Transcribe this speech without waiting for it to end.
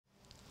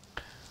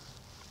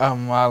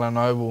I'm Marlon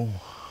Noble.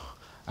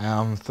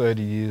 I'm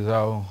 30 years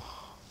old.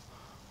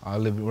 I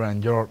live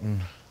around Jordan.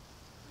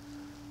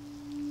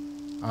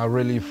 I'm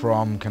really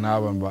from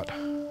Carnarvon, but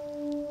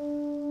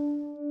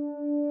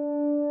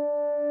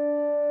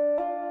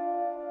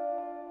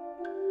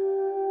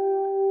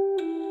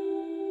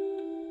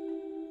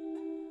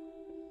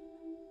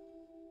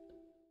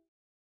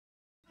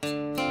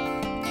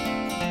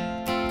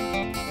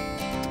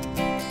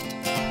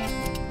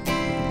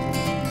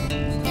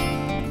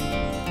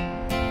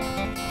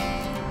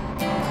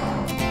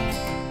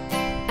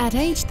At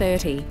age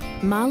 30,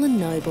 Marlon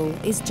Noble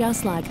is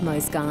just like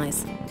most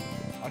guys.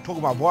 I took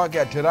my bike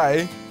out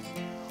today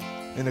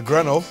in the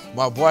Grenoble.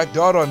 My bike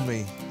died on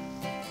me.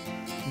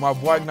 My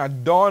bike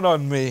not dawned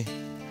on me.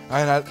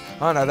 I'm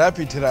not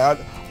happy today.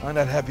 I'm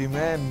not happy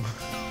man.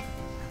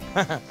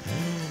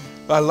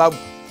 I love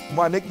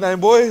my nickname,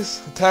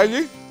 boys. I tell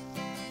you.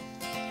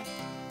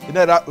 You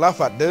know, laugh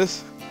at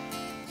this.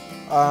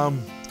 I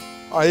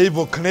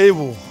Evil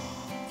Knievel.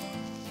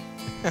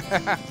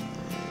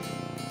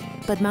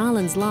 But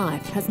Marlon's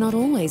life has not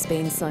always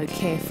been so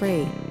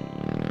carefree.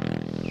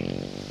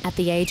 At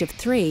the age of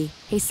 3,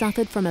 he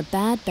suffered from a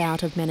bad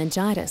bout of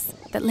meningitis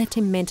that left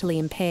him mentally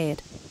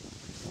impaired.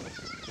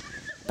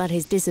 But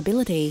his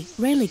disability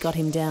rarely got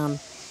him down.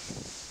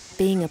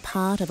 Being a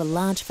part of a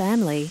large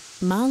family,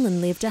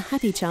 Marlon lived a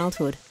happy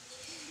childhood.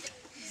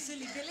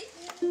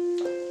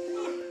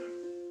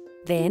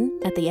 Then,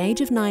 at the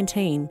age of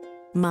 19,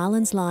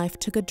 Marlon's life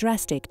took a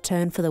drastic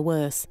turn for the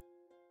worse.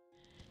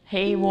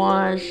 He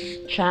was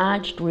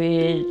charged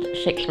with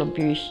sexual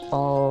abuse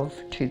of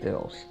 2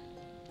 girls.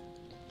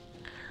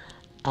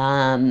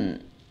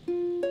 And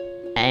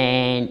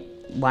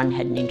one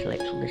had an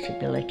intellectual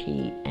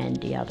disability and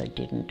the other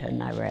didn't,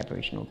 and they were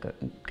Aboriginal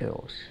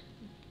girls.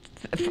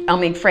 I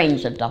mean,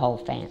 friends of the whole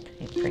family,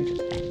 friends of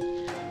the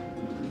family.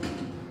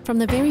 From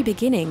the very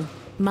beginning,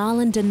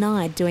 Marlon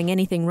denied doing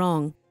anything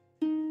wrong.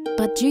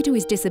 But due to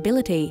his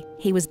disability,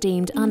 he was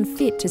deemed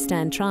unfit to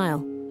stand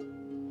trial.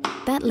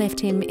 That left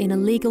him in a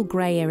legal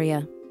grey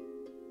area.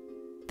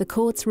 The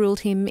courts ruled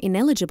him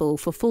ineligible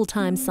for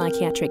full-time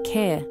psychiatric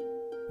care,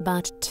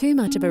 but too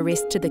much of a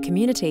risk to the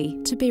community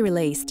to be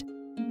released.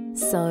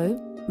 So,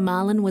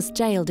 Marlon was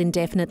jailed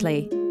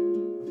indefinitely.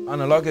 I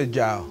don't like it,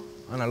 jail.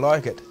 I don't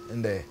like it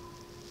in there.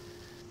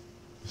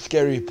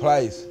 Scary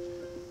place.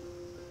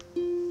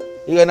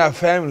 You got no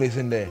families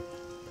in there.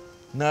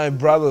 No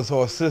brothers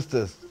or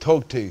sisters to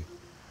talk to.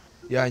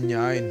 You're on your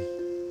own.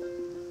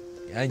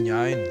 You're on your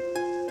own.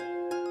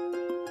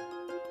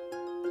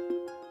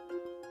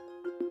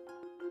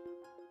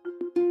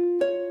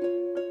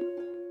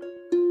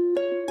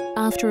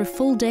 After a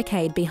full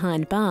decade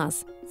behind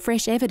bars,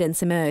 fresh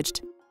evidence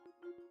emerged.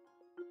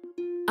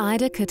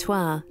 Ida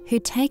Courtois,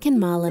 who'd taken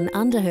Marlon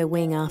under her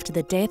wing after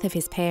the death of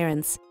his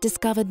parents,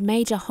 discovered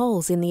major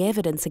holes in the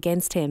evidence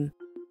against him.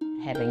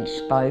 Having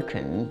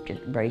spoken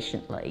just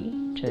recently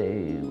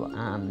to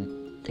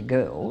the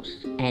girls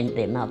and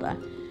their mother,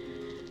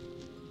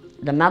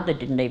 the mother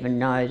didn't even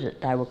know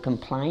that they were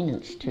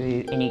complainants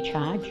to any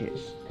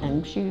charges,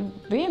 and she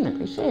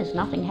vehemently says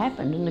nothing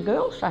happened, and the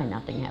girls say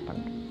nothing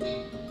happened.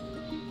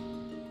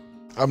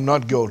 I'm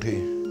not guilty.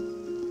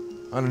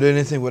 I don't do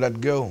anything with that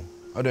girl.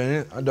 I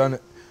done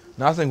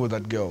nothing with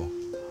that girl.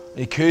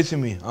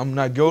 Accusing me, I'm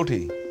not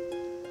guilty.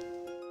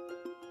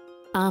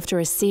 After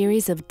a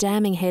series of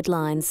damning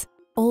headlines,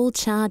 all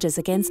charges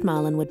against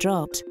Marlon were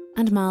dropped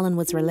and Marlon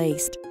was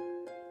released.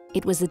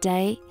 It was a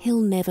day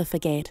he'll never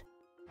forget.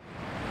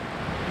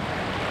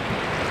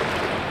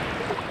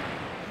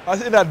 I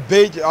see that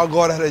beach I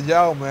got out of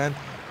jail, man.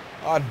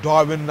 I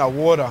dive in the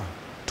water,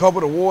 top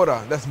of the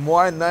water. That's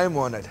my name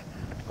on it.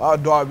 I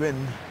dive in.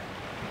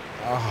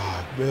 Ah,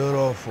 oh,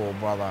 beautiful,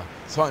 brother.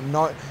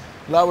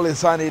 Lovely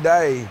sunny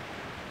day,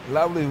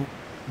 lovely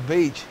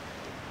beach,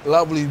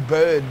 lovely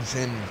birds,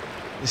 and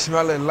you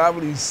smell a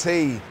lovely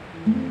sea.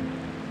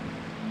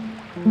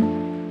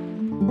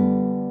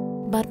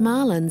 But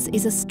Marlon's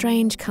is a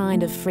strange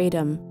kind of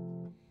freedom.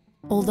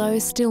 Although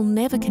still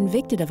never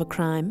convicted of a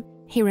crime,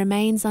 he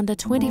remains under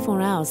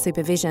 24-hour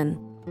supervision.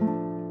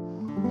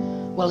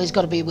 Well, he's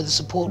got to be with a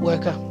support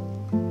worker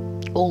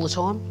all the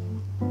time.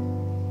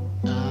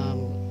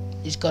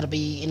 He's got to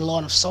be in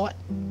line of sight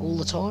all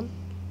the time.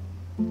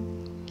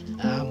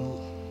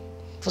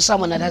 For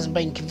someone that hasn't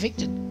been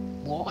convicted,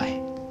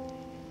 why?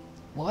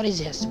 Why does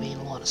he have to be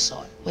in line of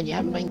sight when you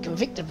haven't been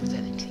convicted of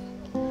anything?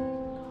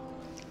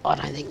 I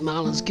don't think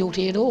Marlon's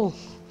guilty at all.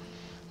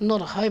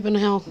 Not a hope in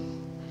hell.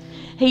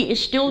 He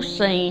is still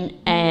seen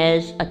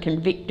as a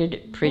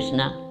convicted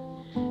prisoner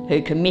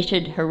who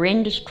committed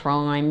horrendous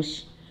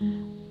crimes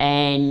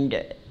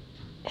and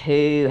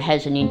who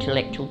has an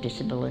intellectual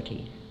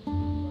disability.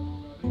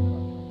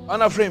 I'm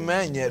not a free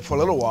man yet for a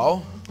little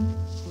while.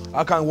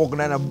 I can't walk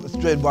down the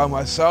street by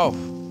myself.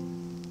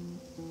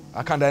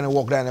 I can't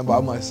walk down there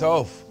by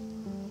myself.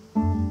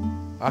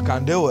 I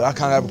can't do it. I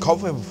can't have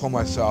coffee for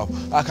myself.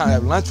 I can't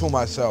have lunch for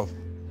myself.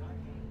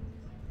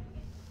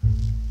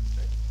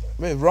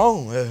 It's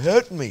wrong. It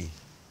hurt me.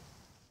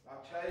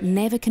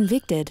 Never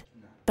convicted,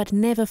 but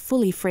never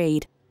fully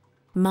freed.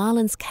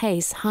 Marlon's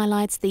case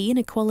highlights the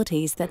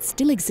inequalities that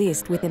still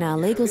exist within our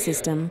legal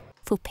system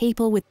for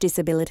people with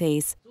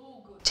disabilities.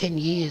 10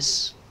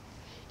 years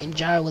in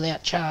jail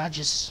without charge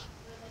is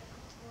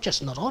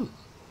just not on.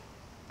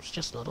 It's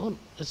just not on.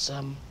 It's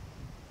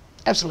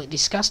absolutely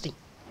disgusting.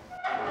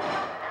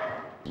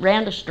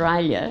 Around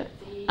Australia,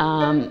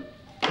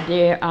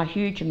 there are a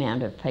huge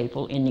amount of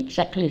people in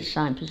exactly the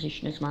same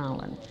position as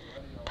Marlon.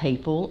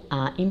 People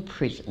are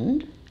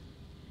imprisoned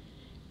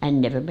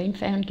and never been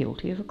found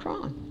guilty of a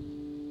crime.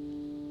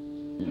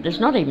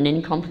 There's not even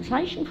any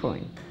compensation for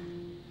him,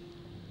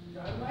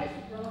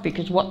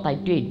 because what they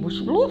did was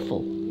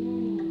lawful.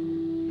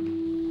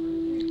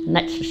 And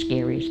that's the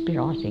scariest bit,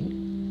 I think,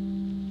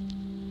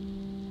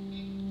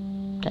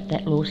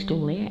 that law's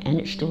still there and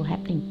it's still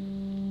happening.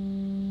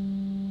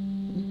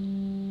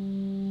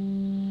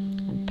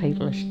 And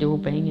people are still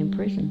being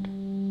imprisoned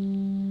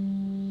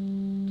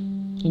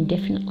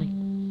indefinitely.